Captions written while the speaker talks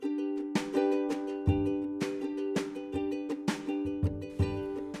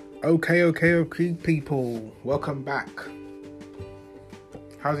Okay, people. Welcome back.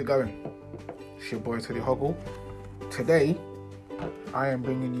 How's it going? It's your boy, Teddy Hoggle. Today, I am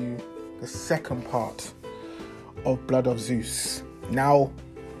bringing you the second part of Blood of Zeus. Now,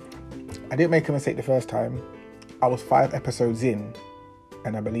 I didn't make a mistake the first time. I was 5 episodes in,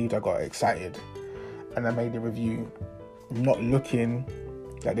 and I believed I got excited. And I made the review not looking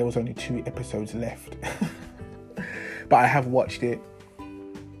like there was only 2 episodes left. But I have watched it.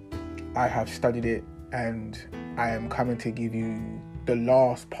 I have studied it, and I am coming to give you the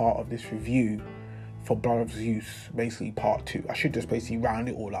last part of this review for Blood of Zeus, basically part 2. I should just basically round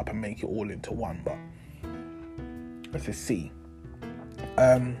it all up and make it all into one, but let's just see.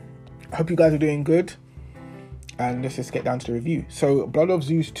 I hope you guys are doing good, and let's just get down to the review. So Blood of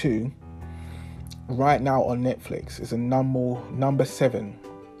Zeus 2, right now on Netflix, is a number 7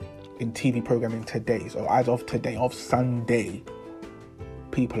 in TV programming today. So as of today, of Sunday,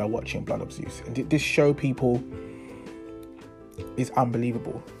 people are watching Blood of Zeus, and this show, people, is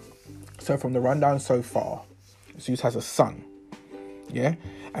unbelievable. So from the rundown so far, Zeus has a son, yeah,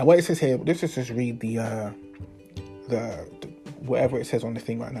 and what it says here, let's just read the whatever it says on the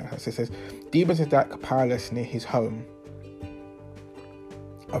thing right now. So it says, demons attack powerless near his home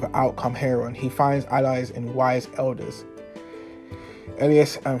of outcome Heron. He finds allies in wise elders,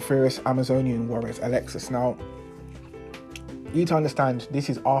 Elias and fierce Amazonian warriors, Alexis. Now, you need to understand, this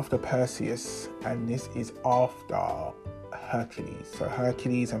is after Perseus, and this is after Hercules. So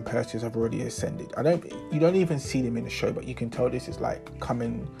Hercules and Perseus have already ascended. You don't even see them in the show, but you can tell this is like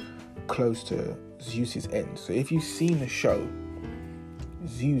coming close to Zeus's end. So if you've seen the show,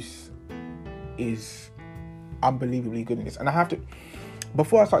 Zeus is unbelievably good in this. And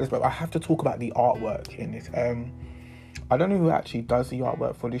before I start this, but I have to talk about the artwork in this. I don't know who actually does the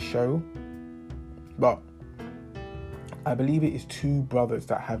artwork for this show, but I believe it is 2 brothers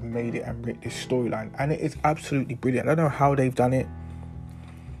that have made it and written this storyline, and it is absolutely brilliant. I don't know how they've done it.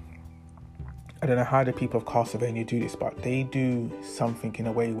 I don't know how the people of Castlevania do this, but they do something in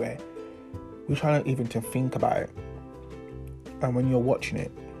a way where you're trying even to think about it, and when you're watching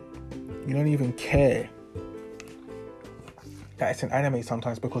it, you don't even care that it's an anime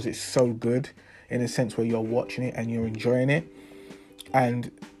sometimes, because it's so good in a sense where you're watching it and you're enjoying it.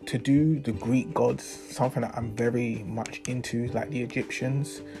 And to do the Greek gods, something that I'm very much into, like the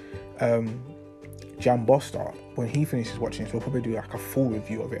Egyptians, Jambosta, when he finishes watching this, we'll probably do like a full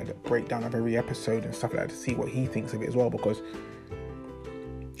review of it and a breakdown of every episode and stuff like that to see what he thinks of it as well, because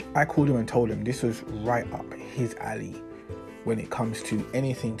I called him and told him this was right up his alley when it comes to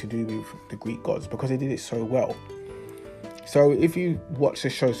anything to do with the Greek gods, because they did it so well. So if you watch the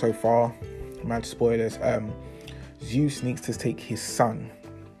show so far, mad spoilers, Zeus needs to take his son,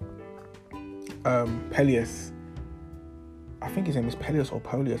 Peleus. I think his name is Peleus or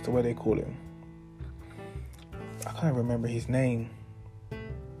Polius, the way they call him. I can't remember his name.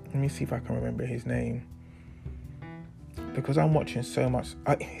 Let me see if I can remember his name, because I'm watching so much.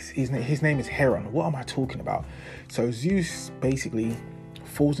 His name is Heron. What am I talking about? So Zeus basically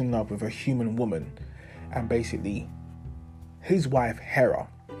falls in love with a human woman, and basically his wife Hera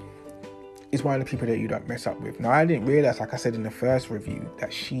is one of the people that you don't mess up with. Now, I didn't realize, like I said in the first review,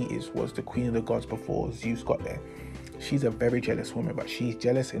 that she was the queen of the gods before Zeus got there. She's a very jealous woman, but she's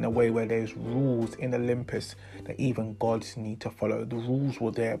jealous in a way where there's rules in Olympus that even gods need to follow. The rules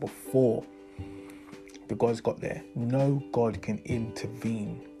were there before the gods got there. No god can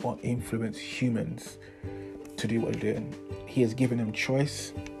intervene or influence humans to do what they're doing. He has given them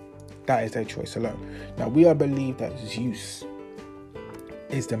choice. That is their choice alone. Now, we are believed that Zeus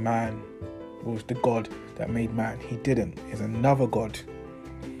is the man, was the god that made man. He didn't. There's another god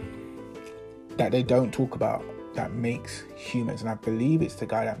that they don't talk about that makes humans, and I believe it's the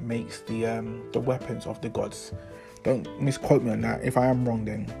guy that makes the weapons of the gods. Don't misquote me on that. If I am wrong,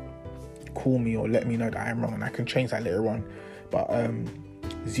 then call me or let me know that I am wrong, and I can change that later on. But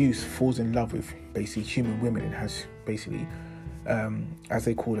Zeus falls in love with basically human women and has basically, as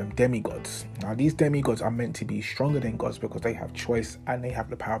they call them, demigods. Now, these demigods are meant to be stronger than gods because they have choice and they have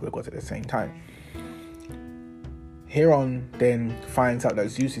the power of the gods at the same time. Heron then finds out that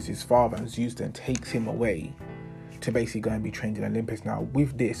Zeus is his father, and Zeus then takes him away to basically go and be trained in Olympus. Now,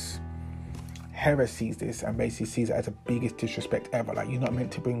 with this, Hera sees this and basically sees it as the biggest disrespect ever. Like, you're not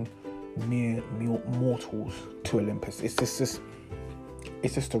meant to bring mere mortals to Olympus. It's just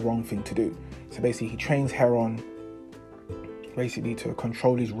the wrong thing to do. So basically, he trains Heron basically to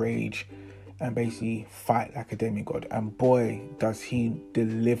control his rage and basically fight like a demigod. And boy, does he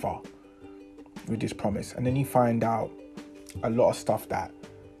deliver with this promise. And then you find out a lot of stuff that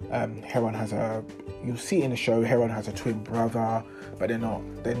Heron has you'll see it in the show, Heron has a twin brother, but they're not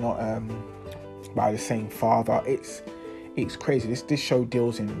by the same father. It's crazy. This show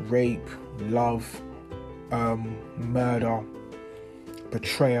deals in rape, love, murder,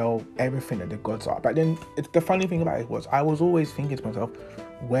 betrayal, everything that the gods are. But then the funny thing about it was, I was always thinking to myself,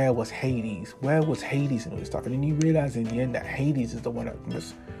 where was Hades? Where was Hades and all this stuff? And then you realize in the end that Hades is the one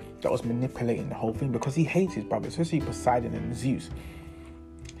that was manipulating the whole thing, because he hates his brothers, especially Poseidon and Zeus.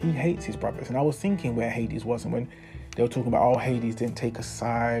 He hates his brothers. And I was thinking where Hades was, and when they were talking about, oh, Hades didn't take a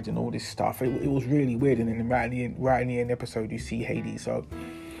side and all this stuff, it was really weird. And then right in the end episode, you see Hades. So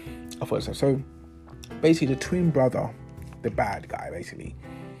I thought so. So basically, the twin brother, the bad guy, basically,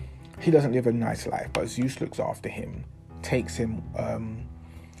 he doesn't live a nice life, but Zeus looks after him, takes him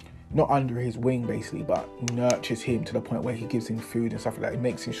not under his wing, basically, but nurtures him to the point where he gives him food and stuff like that. It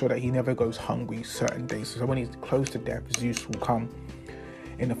makes sure that he never goes hungry certain days. So when he's close to death, Zeus will come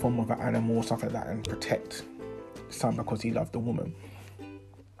in the form of an animal or stuff like that and protect the son, because he loved the woman.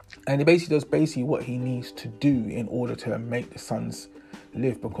 And he basically does what he needs to do in order to make the sons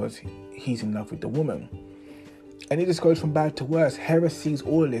live, because he's in love with the woman. And it just goes from bad to worse. Hera sees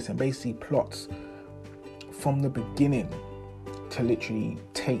all of this and basically plots from the beginning to literally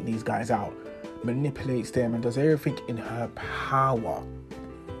take these guys out, manipulates them, and does everything in her power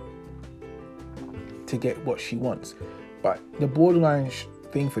to get what she wants. But the borderline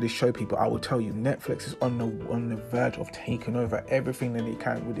thing for this show, people, I will tell you, Netflix is on the verge of taking over everything that they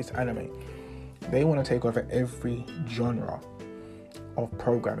can with this anime. They want to take over every genre of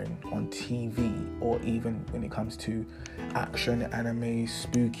programming on TV, or even when it comes to action, anime,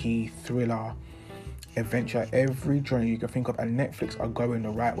 spooky, thriller, adventure, every genre you can think of. And Netflix are going the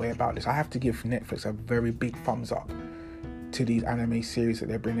right way about this. I have to give Netflix a very big thumbs up to these anime series that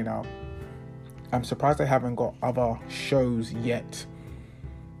they're bringing out. I'm surprised they haven't got other shows yet.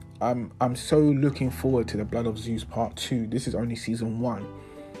 I'm so looking forward to the Blood of Zeus Part 2. This is only season 1.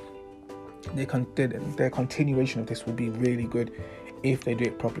 Their continuation of this will be really good if they do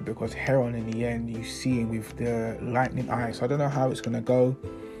it properly, because Heron, in the end, you see him with the lightning eyes. So I don't know how it's going to go.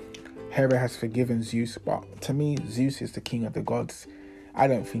 Hera has forgiven Zeus, but to me, Zeus is the king of the gods. I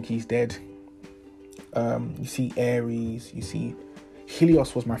don't think he's dead. You see Ares, you see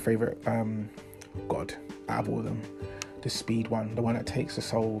Helios was my favorite god out of all of them. The speed one, the one that takes the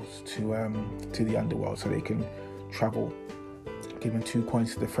souls to the underworld so they can travel. Give them 2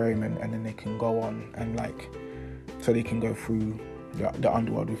 coins to the ferryman, and then they can go on and so they can go through the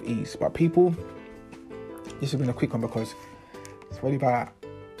underworld with ease. But people, this has been a quick one because it's really bad.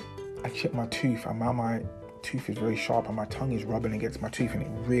 I chipped my tooth, and now my tooth is very sharp and my tongue is rubbing against my tooth and it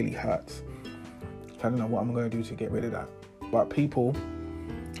really hurts. So I don't know what I'm going to do to get rid of that. But people,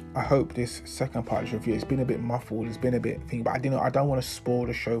 I hope this second part of this review, it's been a bit muffled, it's been a bit thing, but I don't want to spoil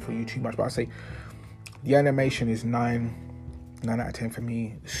the show for you too much. But I say the animation is 9 out of 10 for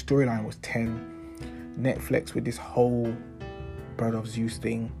me. The storyline was 10. Netflix with this whole Blood of Zeus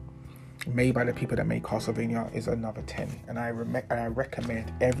thing, made by the people that made Castlevania, is another 10. And I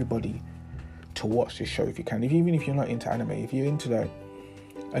recommend everybody to watch this show if you can. Even if you're not into anime, if you're into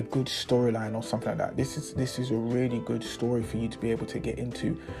a good storyline or something like that, this is a really good story for you to be able to get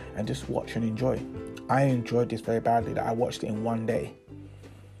into and just watch and enjoy. I enjoyed this very badly that I watched it in one day.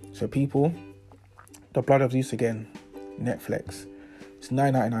 So people, the Blood of Zeus again, Netflix. It's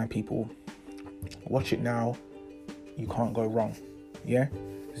 $9.99, people. Watch it now. You can't go wrong. Yeah?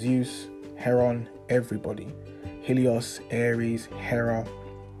 Zeus, Heron, everybody. Helios, Ares, Hera.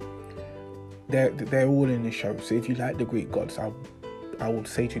 They're all in the show. So if you like the Greek gods, I would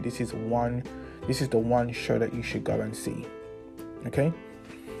say to you, this is the one show that you should go and see. Okay?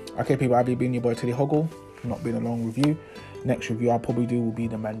 Okay, people, I'll be being your boy Teddy Hoggle. Not been a long review. Next review I'll probably do will be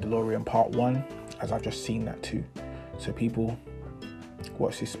The Mandalorian Part 1, as I've just seen that too. So people,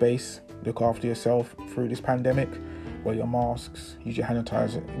 watch this space. Look after yourself through this pandemic. Wear your masks. Use your hand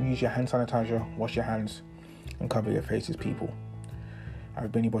sanitizer. Wash your hands. And cover your faces, people.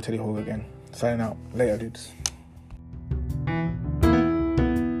 I've been your boy Teddy Hoggle again. Signing out. Later, dudes.